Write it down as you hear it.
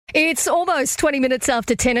It's almost 20 minutes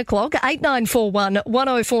after 10 o'clock, 8941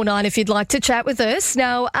 1049 if you'd like to chat with us.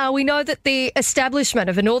 Now, we know that the establishment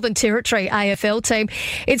of a Northern Territory AFL team,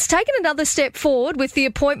 it's taken another step forward with the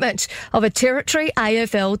appointment of a Territory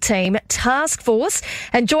AFL team task force.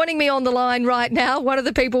 And joining me on the line right now, one of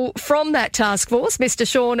the people from that task force, Mr.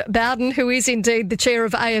 Sean Bowden, who is indeed the chair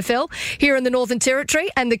of AFL here in the Northern Territory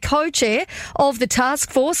and the co-chair of the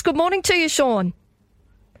task force. Good morning to you, Sean.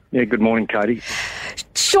 Yeah, good morning, Katie.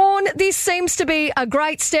 Sean, this seems to be a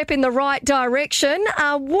great step in the right direction.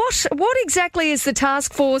 What exactly is the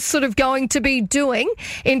task force sort of going to be doing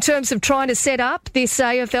in terms of trying to set up this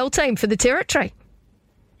AFL team for the Territory?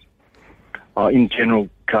 In general,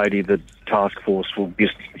 Katie, the task force will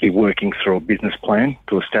just be working through a business plan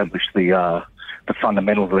to establish the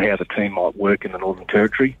fundamentals of how the team might work in the Northern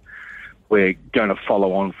Territory. We're going to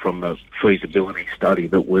follow on from the feasibility study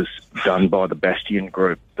that was done by the Bastion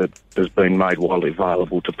Group that has been made widely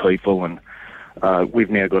available to people, and we've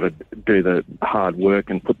now got to do the hard work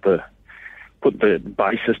and put the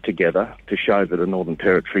basis together to show that a Northern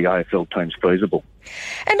Territory AFL team's feasible.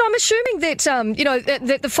 And I'm assuming that,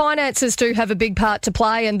 that the finances do have a big part to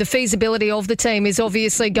play, and the feasibility of the team is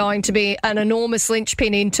obviously going to be an enormous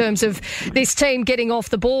linchpin in terms of this team getting off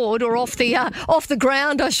the board or off the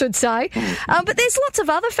ground, I should say. But there's lots of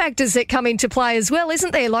other factors that come into play as well,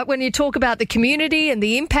 isn't there? Like when you talk about the community and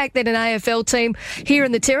the impact that an AFL team here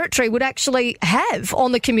in the Territory would actually have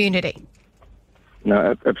on the community.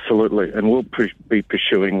 No, absolutely. And we'll be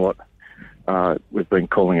pursuing what we've been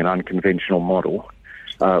calling an unconventional model,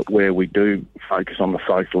 where we do focus on the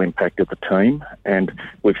social impact of the team. And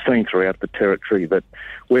we've seen throughout the Territory that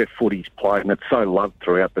where footy's played, and it's so loved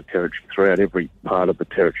throughout the Territory, throughout every part of the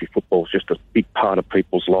Territory, football is just a big part of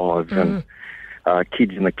people's lives. And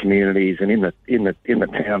kids in the communities and in the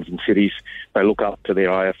towns and cities, they look up to their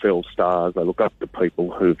AFL stars. They look up to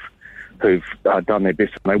people who've done their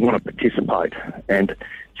best, and they want to participate. And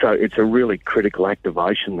so it's a really critical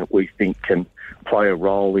activation that we think can play a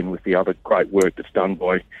role in with the other great work that's done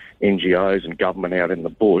by NGOs and government out in the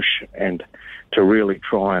bush, and to really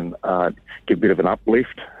try and give a bit of an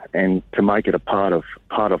uplift and to make it a part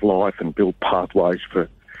of life and build pathways for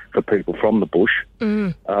people from the bush.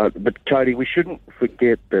 But Katie, we shouldn't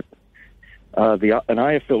forget that an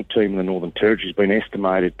AFL team in the Northern Territory has been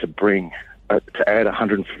estimated to add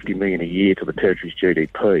 150 million a year to the Territory's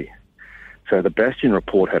GDP. So the Bastion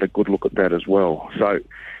report had a good look at that as well. So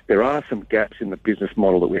there are some gaps in the business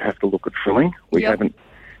model that we have to look at filling. We haven't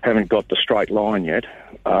got the straight line yet,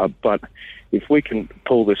 but if we can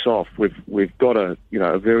pull this off, we've got a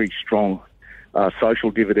very strong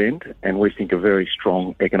social dividend, and we think a very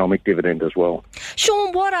strong economic dividend as well.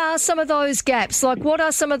 Sean, what are some of those gaps? Like, what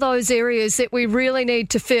are some of those areas that we really need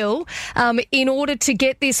to fill in order to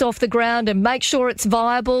get this off the ground and make sure it's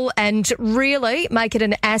viable and really make it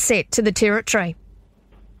an asset to the Territory?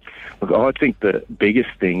 Look, I think the biggest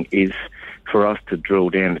thing is for us to drill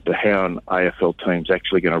down into how an AFL team's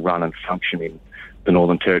actually going to run and function in the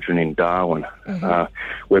Northern Territory and in Darwin.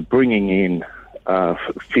 We're bringing in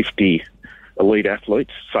 50 elite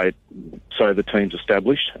athletes, so the team's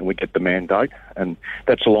established and we get the mandate, and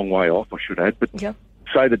that's a long way off, I should add, but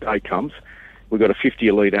say the day comes, we've got 50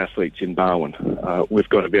 elite athletes in Darwin. We've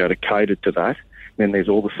got to be able to cater to that. Then there's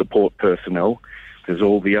all the support personnel, there's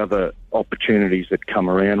all the other opportunities that come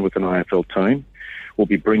around with an AFL team. We'll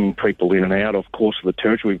be bringing people in and out, of course, of the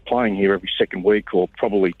Territory. We're playing here every second week or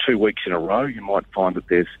probably 2 weeks in a row. You might find that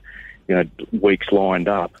there's weeks lined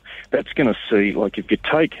up. That's going to see, like if you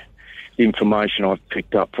take the information I've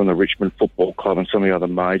picked up from the Richmond Football Club and some of the other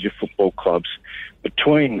major football clubs,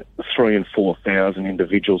 between 3,000 and 4,000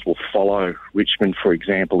 individuals will follow Richmond, for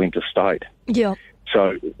example, interstate. Yeah.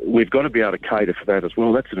 So we've got to be able to cater for that as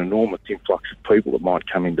well. That's an enormous influx of people that might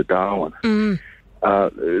come into Darwin.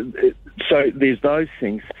 So there's those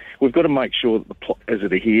things. We've got to make sure that the players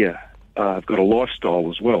that are here have got a lifestyle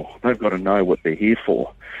as well. They've got to know what they're here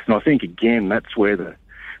for. And I think, again, that's where the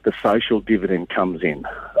social dividend comes in.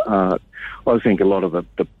 I think a lot of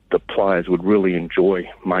the players would really enjoy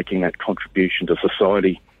making that contribution to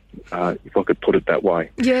society, if I could put it that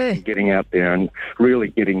way. Yeah. Getting out there and really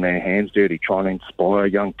getting their hands dirty, trying to inspire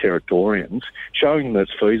young Territorians, showing them that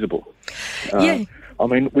it's feasible. I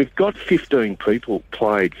mean, we've got 15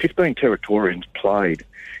 Territorians played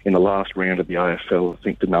in the last round of the AFL, I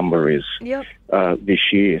think the number is.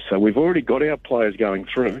 this year. So we've already got our players going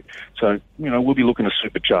through. So, we'll be looking to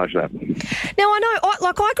supercharge that. Now, I know,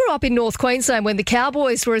 I grew up in North Queensland when the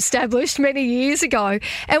Cowboys were established many years ago.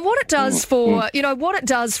 And what it does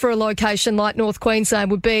for a location like North Queensland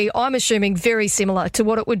would be, I'm assuming, very similar to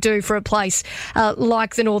what it would do for a place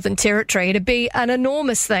like the Northern Territory. It'd be an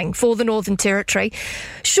enormous thing for the Northern Territory.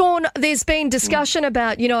 Sean, there's been discussion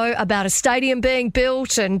about a stadium being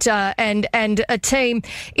built and a team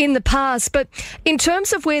in the past. But in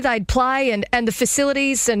terms of where they'd play and the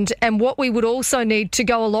facilities and what we would also need to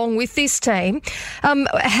go along with this team,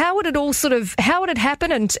 how would it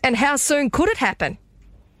happen and how soon could it happen?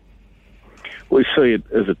 We see it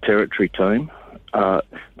as a territory team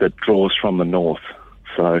that draws from the north.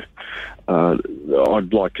 So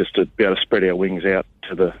I'd like us to be able to spread our wings out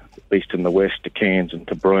to the east and the west, to Cairns and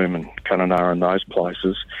to Broome and Kununurra and those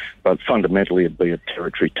places. But fundamentally it'd be a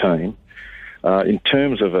territory team. In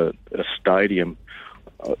terms of a stadium,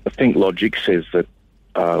 I think logic says that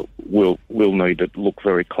we'll need to look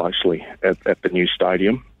very closely at the new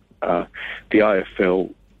stadium. The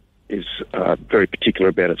AFL is very particular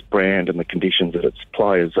about its brand and the conditions that its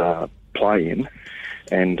players play in.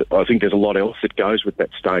 And I think there's a lot else that goes with that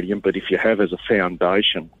stadium. But if you have as a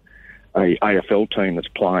foundation a AFL team that's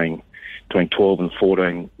playing between 12 and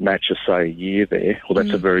 14 matches, say, a year there, well,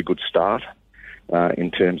 that's a very good start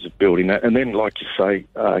in terms of building that. And then, like you say,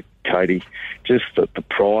 Katie, just the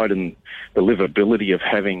pride and the livability of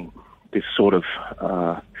having this sort of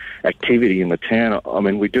activity in the town. I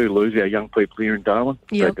mean, we do lose our young people here in Darwin.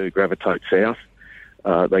 Yep. They do gravitate south.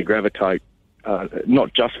 They gravitate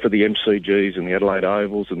not just for the MCGs and the Adelaide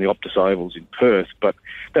Ovals and the Optus Ovals in Perth, but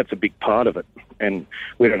that's a big part of it. And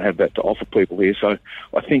we don't have that to offer people here. So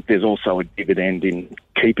I think there's also a dividend in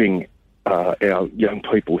keeping our young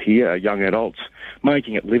people here, our young adults,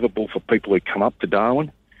 making it livable for people who come up to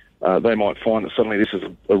Darwin. They might find that suddenly this is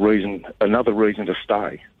another reason to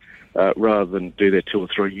stay, rather than do their 2 or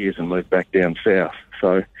 3 years and move back down south.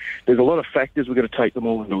 So there's a lot of factors. We've got to take them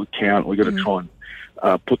all into account. We've got to try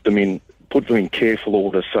and put them in careful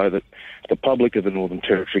order so that the public of the Northern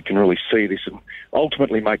Territory can really see this and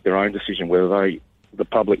ultimately make their own decision whether the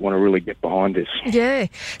public want to really get behind this. Yeah.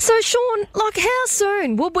 So, Sean, how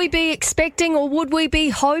soon would we be expecting or would we be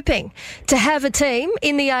hoping to have a team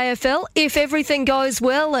in the AFL if everything goes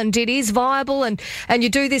well and it is viable and you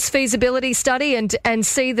do this feasibility study and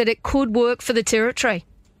see that it could work for the Territory?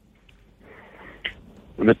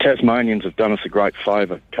 The Tasmanians have done us a great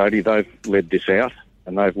favour, Katie. They've led this out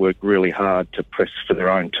and they've worked really hard to press for their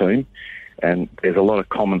own team. And there's a lot of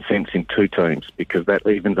common sense in two teams because that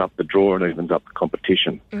evens up the draw and evens up the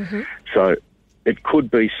competition. Mm-hmm. So it could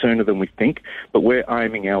be sooner than we think, but we're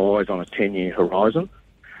aiming our eyes on a 10-year horizon.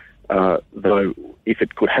 Though if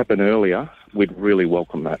it could happen earlier, we'd really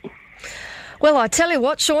welcome that. Well, I tell you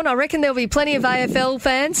what, Sean, I reckon there'll be plenty of AFL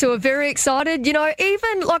fans who are very excited.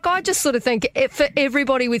 I just sort of think for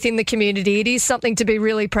everybody within the community, it is something to be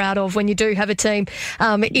really proud of when you do have a team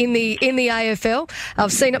in the AFL.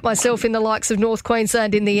 I've seen it myself in the likes of North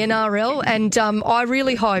Queensland in the NRL, and I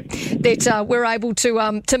really hope that we're able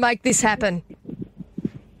to make this happen.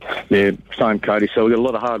 Yeah, same, Katie. So we've got a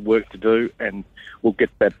lot of hard work to do, and we'll get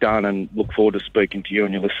that done and look forward to speaking to you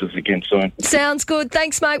and your listeners again soon. Sounds good.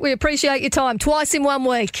 Thanks, mate. We appreciate your time. Twice in 1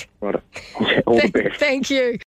 week. Right. All the best. Thank you.